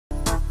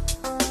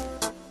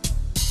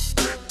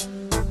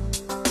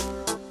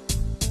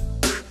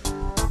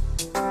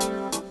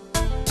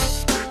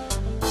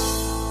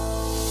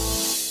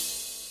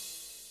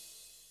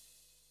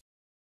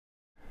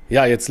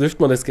Ja, jetzt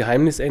lüften wir das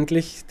Geheimnis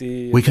endlich.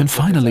 We can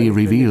finally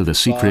reveal the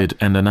secret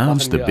and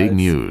announce the big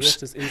news.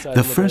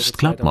 The first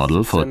club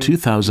model for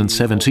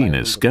 2017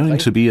 is going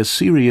to be a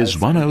Series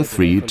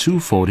 103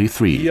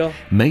 243,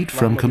 made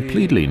from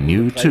completely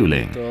new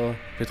tooling.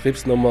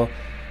 Betriebsnummer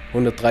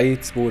 103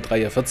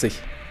 243.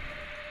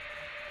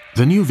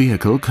 The new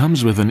vehicle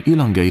comes with an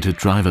elongated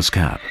driver's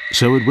cab,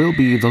 so it will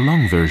be the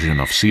long version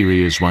of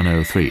Series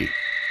 103.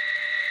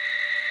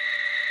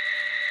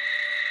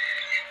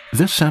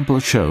 This sample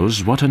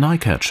shows what an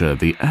eye-catcher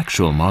the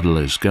actual model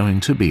is going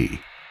to be.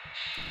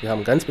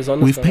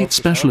 We've paid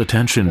special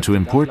attention to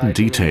important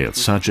details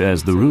such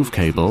as the roof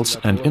cables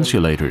and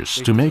insulators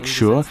to make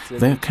sure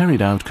they're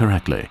carried out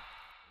correctly.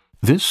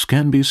 This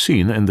can be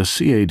seen in the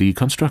CAD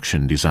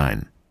construction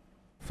design.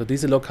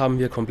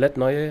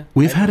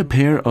 We've had a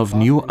pair of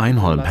new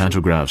Einholm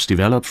pantographs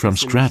developed from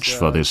scratch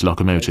for this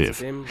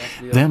locomotive.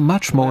 They're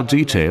much more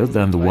detailed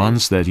than the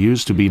ones that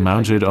used to be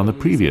mounted on the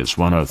previous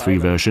 103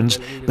 versions,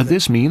 but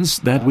this means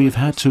that we've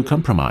had to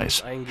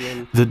compromise.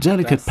 The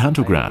delicate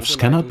pantographs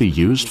cannot be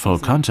used for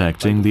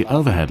contacting the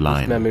overhead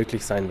line.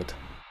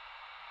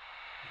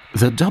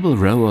 The double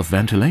row of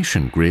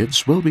ventilation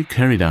grids will be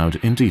carried out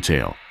in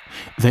detail.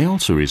 They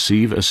also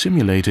receive a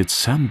simulated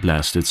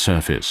sandblasted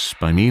surface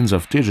by means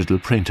of digital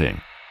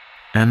printing.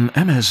 An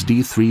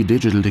MSD3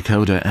 digital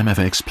decoder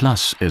MFX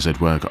Plus is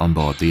at work on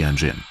board the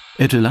engine.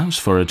 It allows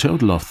for a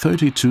total of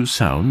 32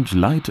 sound,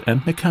 light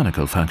and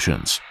mechanical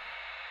functions.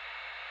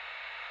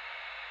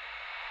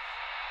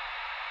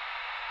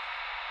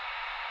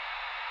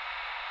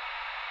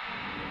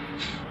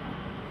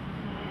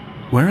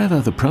 Wherever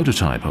the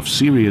prototype of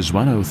Series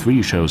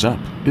 103 shows up,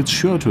 it's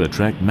sure to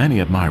attract many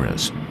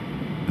admirers.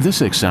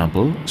 This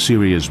example,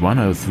 Series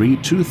 103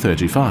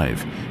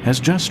 235, has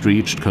just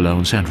reached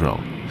Cologne Central.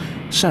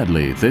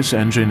 Sadly, this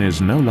engine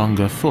is no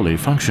longer fully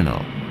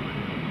functional.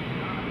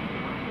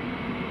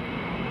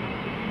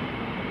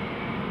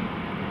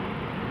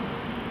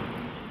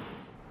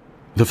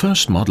 The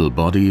first model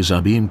bodies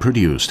are being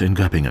produced in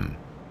Göppingen.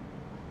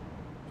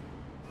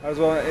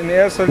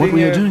 What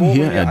we are doing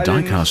here at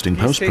die-casting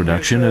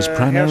post-production is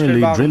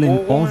primarily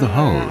drilling all the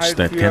holes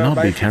that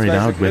cannot be carried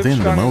out within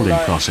the molding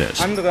process.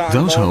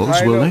 Those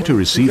holes will later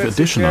receive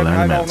additional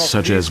elements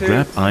such as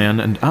grab iron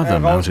and other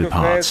mounted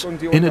parts.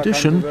 In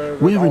addition,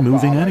 we are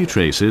removing any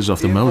traces of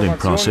the molding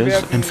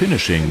process and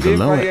finishing the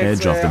lower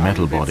edge of the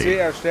metal body.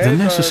 The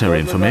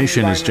necessary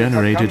information is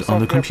generated on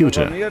the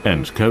computer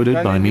and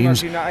coded by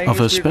means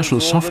of a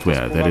special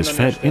software that is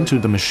fed into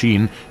the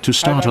machine to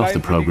start off the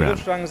program.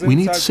 We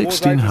need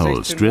 16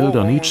 holes drilled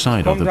on each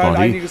side of the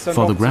body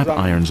for the grab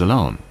irons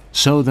alone,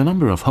 so the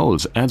number of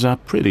holes adds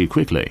up pretty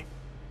quickly.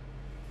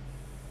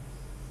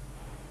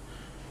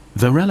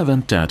 The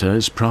relevant data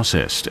is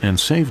processed and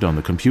saved on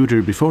the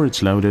computer before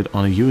it's loaded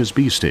on a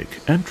USB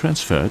stick and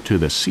transferred to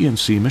the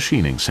CNC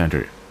machining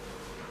center.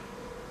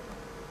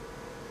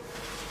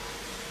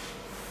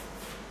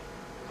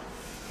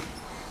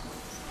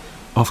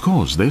 Of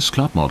course, this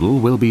club model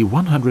will be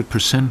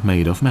 100%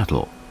 made of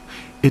metal.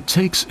 It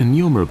takes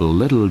innumerable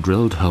little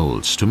drilled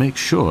holes to make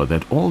sure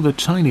that all the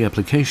tiny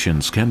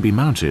applications can be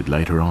mounted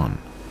later on.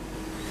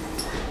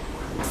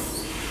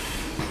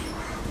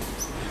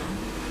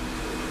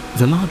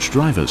 The large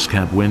driver's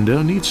cab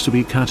window needs to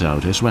be cut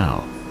out as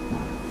well.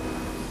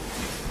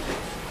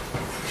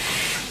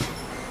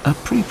 A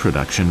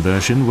pre-production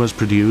version was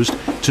produced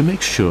to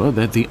make sure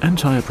that the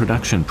entire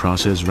production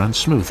process runs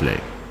smoothly.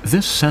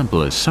 This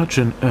sample is such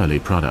an early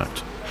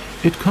product.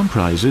 It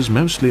comprises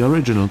mostly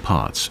original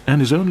parts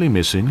and is only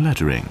missing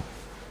lettering.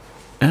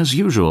 As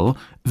usual,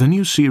 the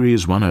new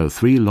Series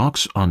 103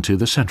 locks onto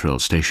the central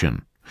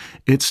station.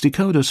 Its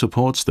decoder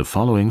supports the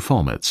following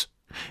formats: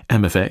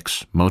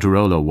 MFX,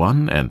 Motorola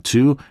 1 and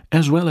 2,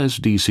 as well as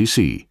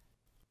DCC.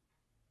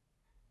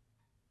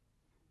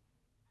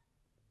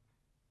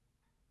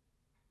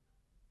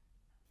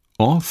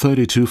 All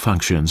 32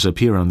 functions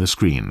appear on the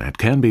screen and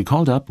can be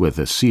called up with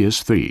the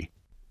CS3.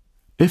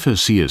 If a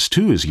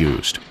CS2 is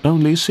used,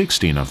 only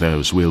 16 of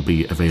those will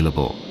be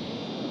available.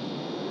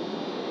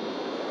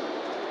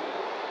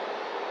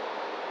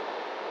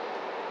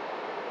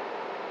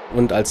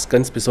 Und als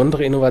ganz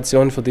besondere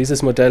Innovation für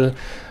dieses Modell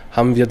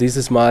haben wir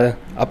dieses Mal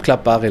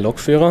abklappbare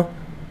Lokführer.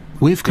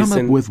 We've come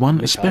up with one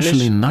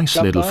especially nice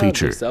little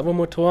feature.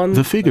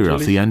 The figure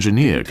of the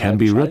engineer can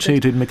be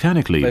rotated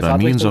mechanically by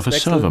means of a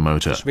servo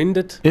motor.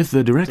 If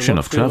the direction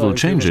of travel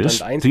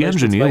changes, the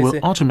engineer will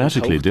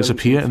automatically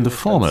disappear in the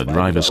former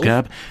driver's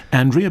cab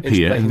and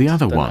reappear in the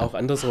other one.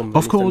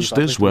 Of course,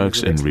 this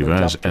works in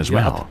reverse as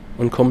well.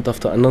 Und kommt auf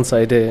der anderen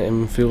Seite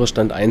im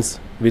Führerstand 1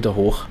 wieder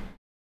hoch.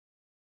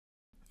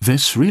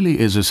 This really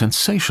is a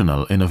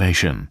sensational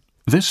innovation.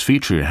 This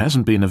feature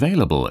hasn't been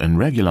available in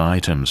regular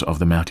items of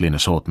the Marklin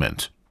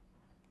assortment.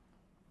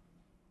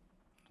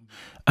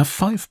 A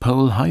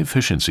 5-pole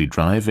high-efficiency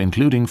drive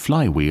including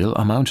flywheel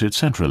are mounted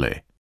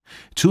centrally.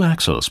 2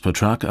 axles per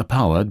truck are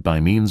powered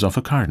by means of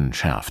a cardan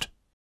shaft.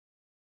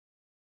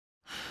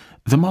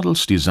 The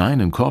model's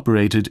design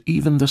incorporated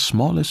even the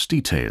smallest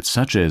details,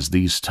 such as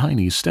these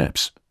tiny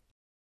steps.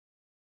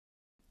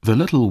 The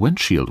little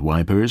windshield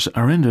wipers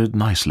are rendered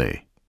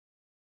nicely.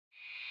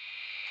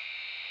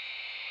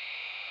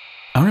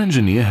 Our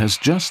engineer has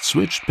just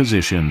switched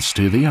positions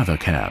to the other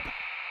cab.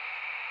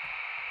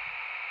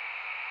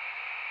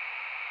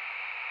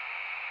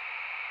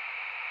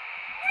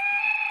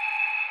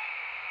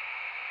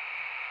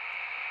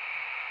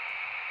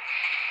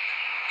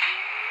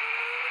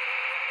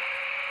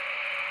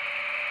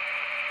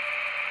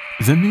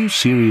 The new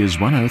Series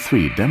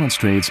 103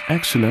 demonstrates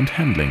excellent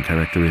handling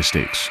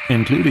characteristics,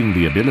 including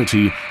the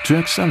ability to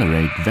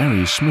accelerate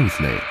very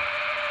smoothly.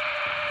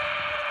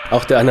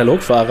 Auch der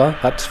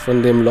Analogfahrer hat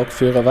von dem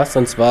Lokführer was,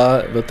 und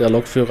zwar wird der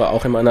Lokführer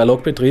auch im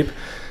Analogbetrieb.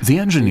 The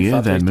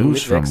engineer that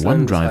moves from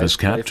one driver's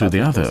cab to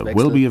the other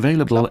will be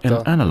available in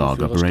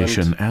analog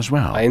operation as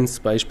well.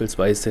 1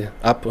 beispielsweise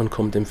ab und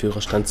kommt im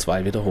Führerstand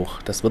 2 wieder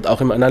hoch. Das wird auch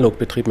im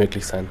Analogbetrieb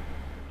möglich sein.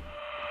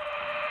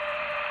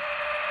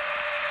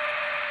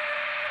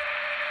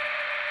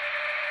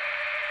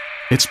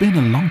 It's been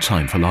a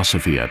long-time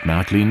philosophy at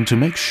Marklin to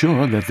make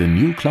sure that the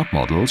new club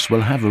models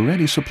will have a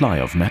ready supply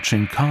of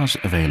matching cars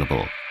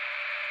available.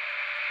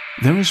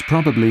 There is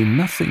probably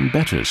nothing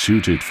better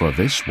suited for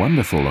this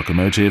wonderful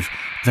locomotive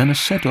than a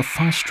set of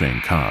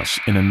fast-train cars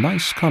in a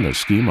nice color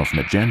scheme of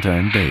magenta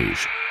and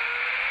beige.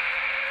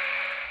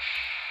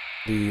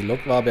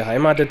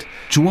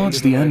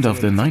 Towards the end of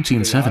the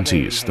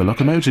 1970s, the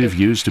locomotive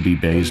used to be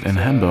based in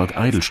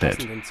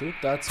Hamburg-Eidelstedt.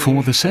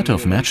 For the set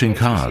of matching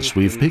cars,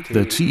 we've picked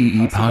the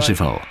TEE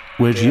Parsifal,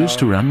 which used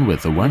to run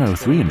with the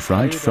 103 in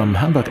front from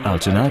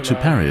Hamburg-Altena to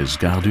Paris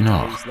Gare du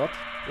Nord.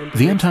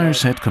 The entire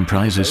set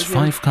comprises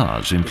 5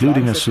 cars,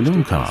 including a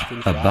saloon car,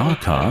 a bar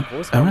car,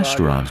 a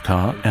restaurant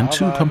car and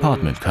 2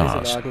 compartment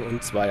cars.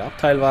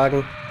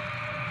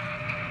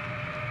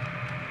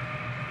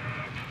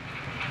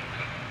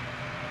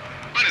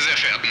 Meine sehr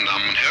verehrten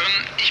Damen und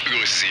Herren, ich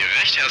begrüße Sie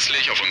recht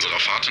herzlich auf unserer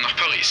Fahrt nach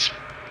Paris.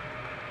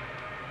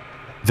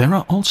 There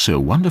are also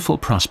wonderful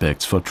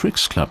prospects for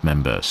Trix Club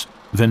members.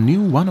 The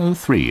new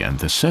 103 and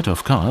the set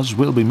of cars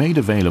will be made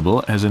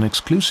available as an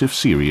exclusive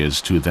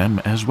series to them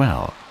as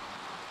well.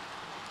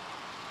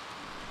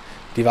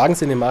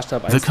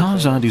 The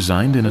cars are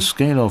designed in a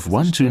scale of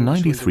 1 to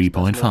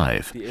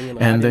 93.5,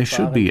 and they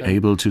should be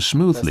able to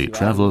smoothly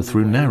travel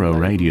through narrow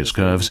radius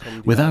curves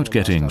without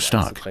getting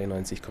stuck.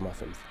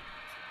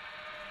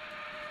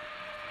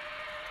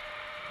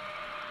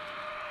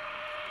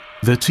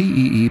 The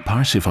TEE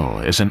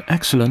Parsifal is an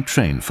excellent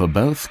train for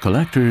both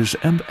collectors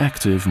and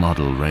active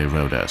model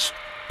railroaders.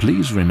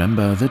 Please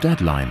remember the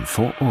deadline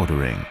for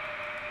ordering.